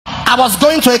I was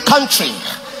going to a country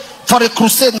for a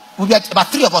crusade. We were about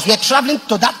 3 of us. We were traveling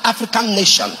to that African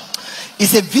nation.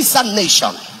 It's a visa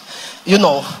nation, you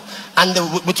know, and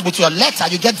with your letter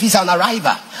you get visa on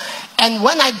arrival. And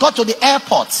when I got to the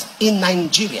airport in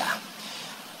Nigeria,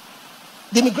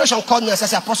 the immigration called me and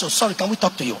said, "Apostle, sorry, can we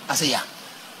talk to you?" I said, "Yeah."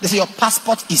 They say, "Your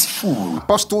passport is full."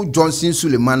 Apostle Johns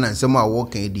Suleman and some are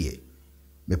walking there.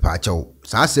 Me pacho,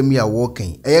 Sasemi are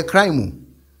walking. A crime.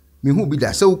 Me who be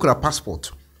that so ukra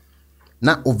passport.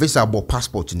 Na o visa bo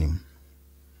passport nim.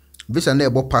 Visa na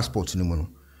bo passport nim.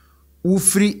 U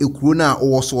free e krona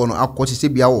o so no akwoti se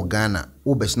bia wo Ghana,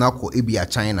 o besna ko e bia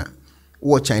China.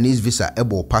 O Chinese visa e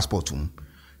bo passport um.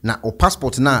 Na o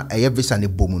passport na eye visa ne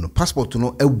bomu no. Passport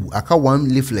no ewu aka one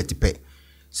leaflet pe.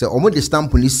 Se omo de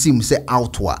stamp ni sim se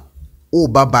outwa. O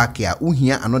back ya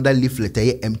uhia another leaflet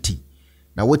eye empty.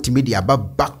 Na what media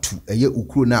back to eye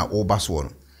ukro na o baso no.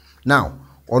 Now,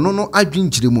 ono no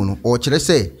adwinkyire mu no o kire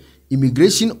say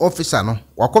immigration officer no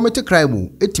wa commit crime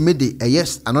etime de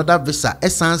yes another visa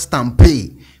esan stamp pay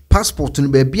passport no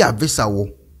be bia visa wo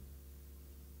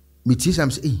meti sam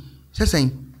say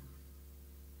say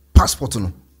passport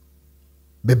no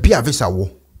be bia visa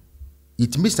wo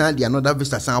it means na the another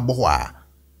visa san abo a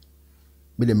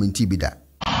me de menti bi da.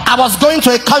 I was going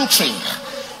to a country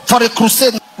for a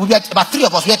crusade. We were about 3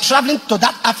 of us. We were traveling to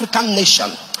that African nation.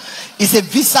 It's a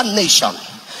visa nation,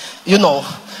 you know,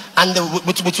 and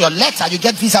with your letter you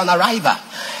get visa on arrival.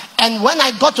 And when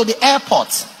I got to the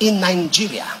airport in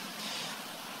Nigeria,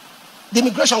 the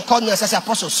immigration called me and said,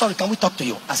 "Apostle, sorry, can we talk to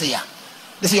you?" I said, "Yeah."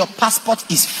 They say, "Your passport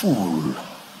is full.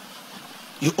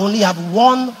 You only have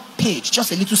 1 page,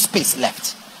 just a little space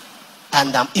left.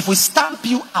 And if we stamp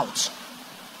you out,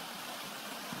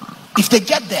 if they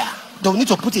get there, they'll need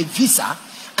to put a visa,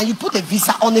 and you put a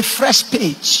visa on a fresh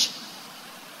page.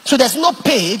 So there's no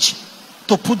page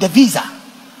to put the visa."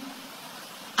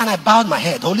 And I bowed my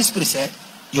head. The Holy Spirit said,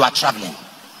 "You are traveling."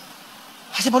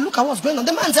 I said, "But look at what's going on."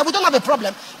 The man said, "We don't have a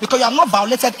problem because you have not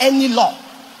violated any law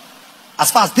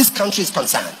as far as this country is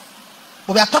concerned.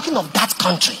 But we are talking of that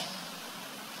country.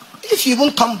 If you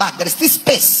even come back, there is still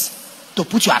space to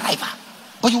put your arrival.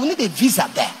 But you will need a visa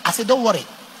there." I said, "Don't worry.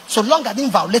 So long I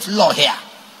didn't violate law here,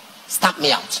 stamp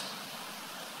me out."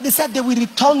 They said they will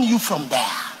return you from there.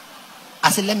 I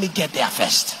said, "Let me get there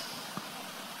first."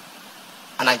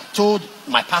 And I told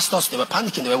my pastors, they were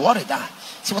panicking, they were worried. I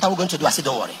said, "What are we going to do?" I said,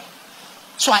 "Don't worry."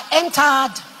 So I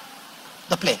entered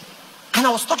the plane and I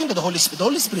was talking to the Holy Spirit. The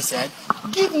Holy Spirit said,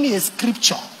 "Give me a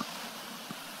scripture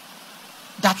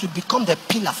that will become the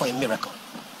pillar for a miracle."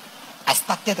 I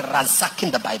started ransacking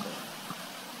the Bible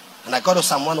and I got to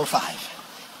Psalm 105.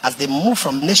 As they move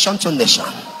from nation to nation,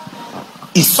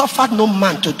 he suffered no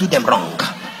man to do them wrong.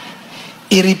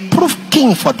 He reproved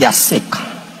king for their sake,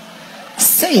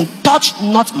 saying, "Touch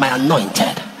not my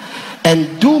anointed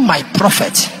and do my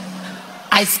prophet."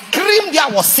 I screamed there,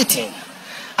 I was sitting,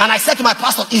 and I said to my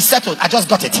pastor, "It's settled. I just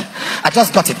got it. I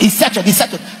just got it. It's settled. It's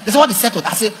settled." This is what is settled.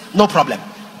 I said, "No problem."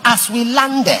 As we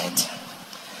landed,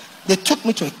 they took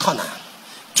me to a corner,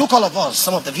 took all of us,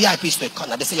 some of the VIPs, to a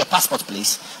corner. They said, "Your passport,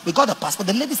 please." We got the passport.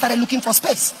 The lady started looking for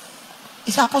space.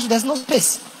 He said, "Apostle, there's no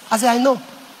space." I said, "I know."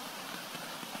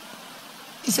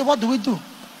 He said, "What do we do?"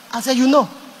 I said, "You know."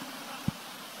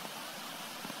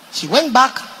 She went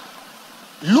back,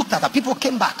 looked at her. People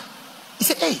came back. He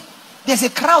said, "Hey, there's a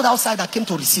crowd outside that came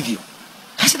to receive you."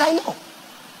 I said, "I know."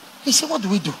 He said, "What do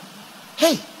we do?"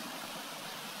 Hey,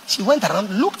 she went around,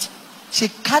 looked. She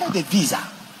carried a visa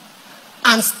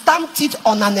and stamped it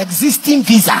on an existing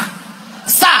visa.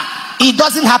 "Sir, it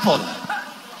doesn't happen.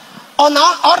 On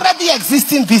our already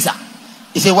existing visa."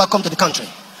 He said, "Welcome to the country."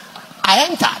 I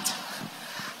entered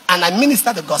and I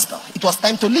ministered the gospel. It was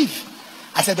time to leave.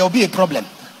 I said, "There will be a problem,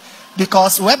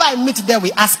 because whoever I meet there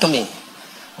will ask me,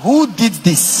 'Who did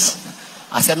this?'"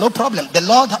 I said, "No problem. The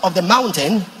Lord of the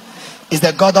mountain is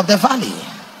the God of the valley."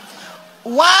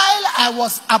 While I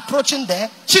was approaching there,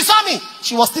 she saw me.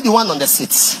 She was still the one on the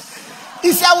seats.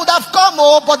 He said, "I would have come,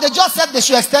 but they just said they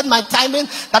should extend my timing,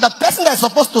 that the person that's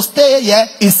supposed to stay here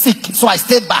is sick. So I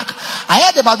stayed back. I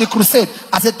heard about the crusade."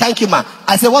 I said, "Thank you, ma."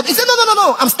 I said, "What?" He said,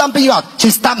 No, I'm stamping you out."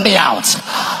 She stamped me out.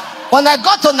 When I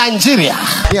got to Nigeria,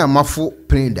 yeah, mafu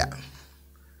prenda.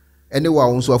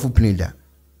 Anyone wants to have prenda.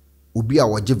 Ubi a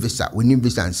waje visa, we need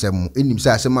visa and some in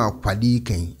himself, some padi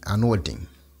ken, and what thing.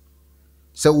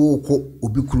 So wo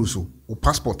ubi cruzo, or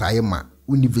passport I am,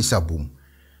 we need visa boom.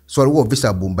 So I will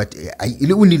visa boom, but I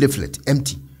only leaflet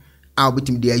empty. I'll be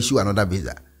the issue another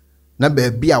visa. Na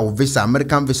be our visa,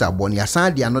 American visa born, ya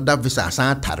san the another visa,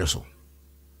 san tariso.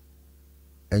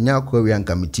 Enya Korean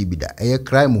committee bida, a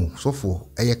crime, so for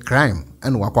a crime,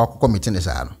 and wakwa committing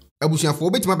a Abusuafo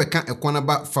obetima beka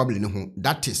Ekonaba family no ho.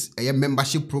 That is a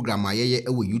membership program ayeye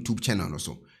ewo YouTube channel no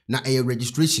so. Na a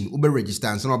registration ube register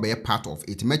and so be part of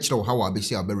it. Metro how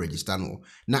abesi obe register no.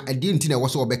 Na edi nti na wo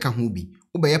so obeka ho bi.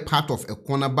 Ube part of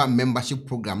Ekonaba membership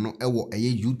program no ewo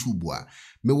YouTube wa.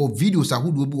 Mewo videos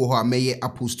ahodo bi wo ho ameye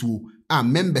apostu a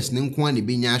members ne nko an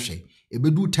be nya hwe.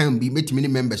 Ebedu time bi metimi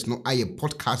members no aye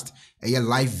podcast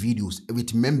live videos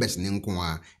with members ne nko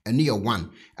a ene ye 1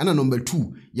 and number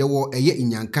 2 ye wo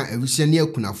inyanka awisiane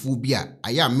akunafo bi a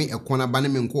aya me Ekonaba ne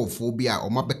me nkofo bi a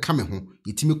omabeka me ho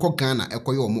yetimi kɔ Ghana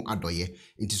ekoye omo adoye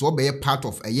nti so be part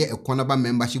of Ekonaba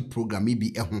membership program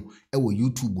bi ewo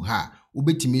YouTube ha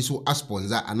ubetimi so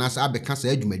sponsor anasa abeka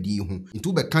sa adwumadi ho nti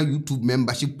ubeka YouTube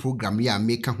membership program ya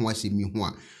meka ho asemi ho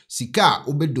a sika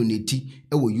obedonate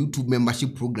ewo YouTube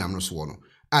membership program no so no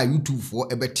a YouTube for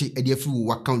ebeti ediafi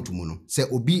wo account mu no se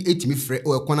obi etimi frɛ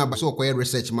o Ekonaba so okoye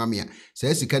research mamia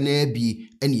se sika na bi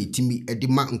ene etimi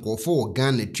edima nkofo wo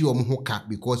Ghana tuo mo ho ka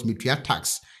because metua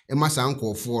tax emasa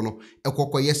nkofo no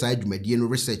ekokoye sa adwumadi no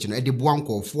research no ede boa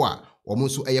nkofo a omo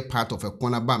so part of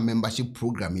Ekonaba membership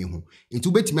program yi ho nti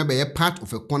ubetimi be part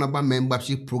of Ekonaba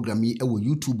membership program yi ewo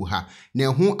YouTube ha na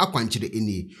ho akwankyere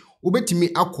eni ubetimi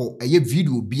akọ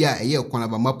video bia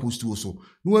Ekonaba ma post wo so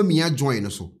no amia join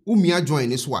so umia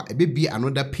join so a ebebi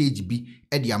another page bi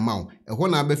e amount ho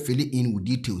na be fill in with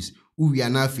details uwi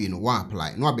na afi no wa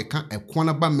apply no abeka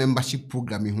Ekonaba membership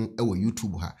program yi ho ewo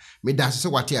YouTube ha me da se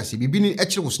wate ase bibi ni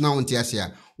ekire wo so na wonte ase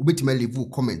a ubetimi leave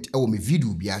comment ewo me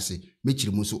video bi ase me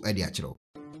kire mu so e de akire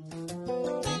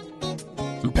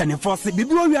Penifose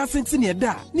bibiro wi asenti ne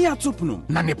da ne atopno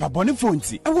na ne pabone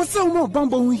fonti e wo se wo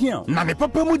bambo hu hia na ne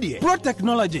papa mu de Pro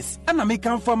Technologies ana me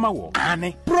kan fama wo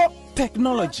ane Pro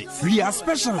Technologies. We are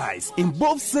specialized in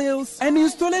both sales and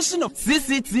installation of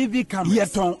CCTV cameras.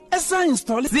 Yeton esa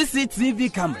install CCTV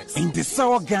cameras in the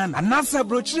South Ghana and NASA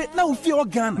brochure na ufi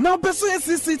Ghana. Now pursue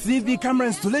CCTV camera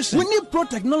installation. We need Pro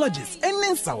Technologies and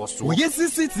in South. We get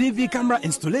CCTV camera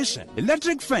installation,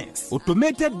 electric fence,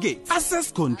 automated gate, access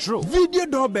control, video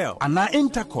doorbell, and our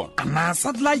intercom, and our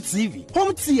satellite TV,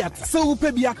 home theater. So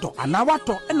upe biato, and our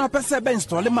wato, and our pesebe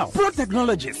install them out. Pro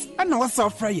Technologies and our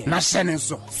software. Na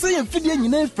shenenso. Say fidye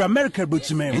nyina from America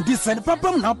brochimem and this and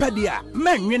papa na padia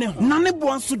man nwene ho na ne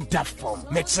bo so da form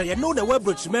make sure you know the web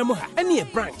brochimem ha any a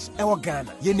branch e wo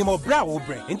Ghana ye ni mo bra wo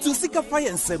bre into sika fire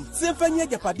nsem se fanya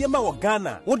japade ma wo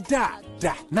Ghana wo da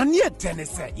na ne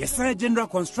tenese yes general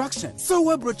construction so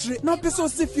web brochire na peso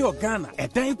si fi o Ghana e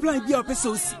dan plan bi o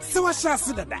peso si se wa sha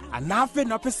se dada ana afi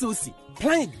na peso si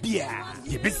plan bia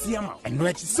ye besi ama eno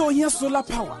achi so here solar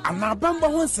power ana bamba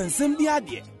ho nsensem bi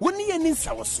ade woni ye ni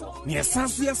nsawo so ne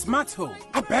esanso ye smart home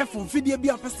abɛ from video bi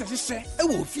apesta hyehyɛ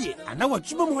ewo fie ana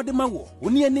watwuma mo de ma wo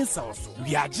woni ye ni nsawo so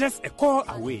we are just a call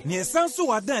away ne esanso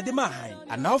wadan de ma han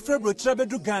ana ofre brochire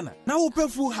bedu Ghana na wo pay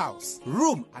full house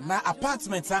room ana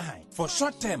apartment ahan for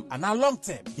short term ana long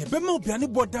term ye be ma obiane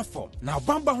border form na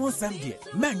bamba ho nsem de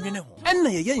manwene ho enna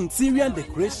ye interior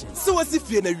decoration so wasi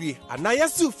fie na wie ana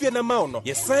yasu fie na ma no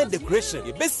yes sign decoration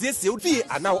ye besiesie fie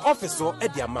ana office so e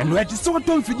de ama no edi so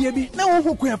tom fidie bi na wo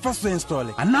hokwa fa so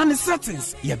install ana ne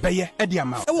settings ye beye e de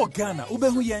ama e wo Ghana wo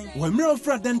behu yen wo mira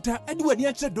ofra denta e de wani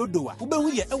ache dodowa wo behu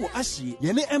ye e wo ahie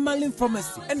ye ne Emerlin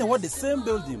Pharmacy and what the same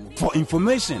building. For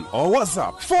information or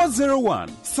WhatsApp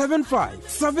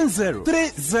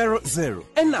 401-7570-300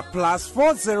 and a plus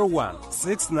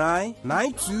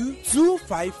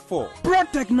 401-6992-254. Pro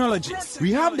Technologies.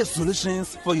 We have the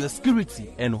solutions for your security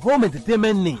and home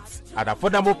entertainment needs at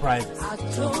affordable prices.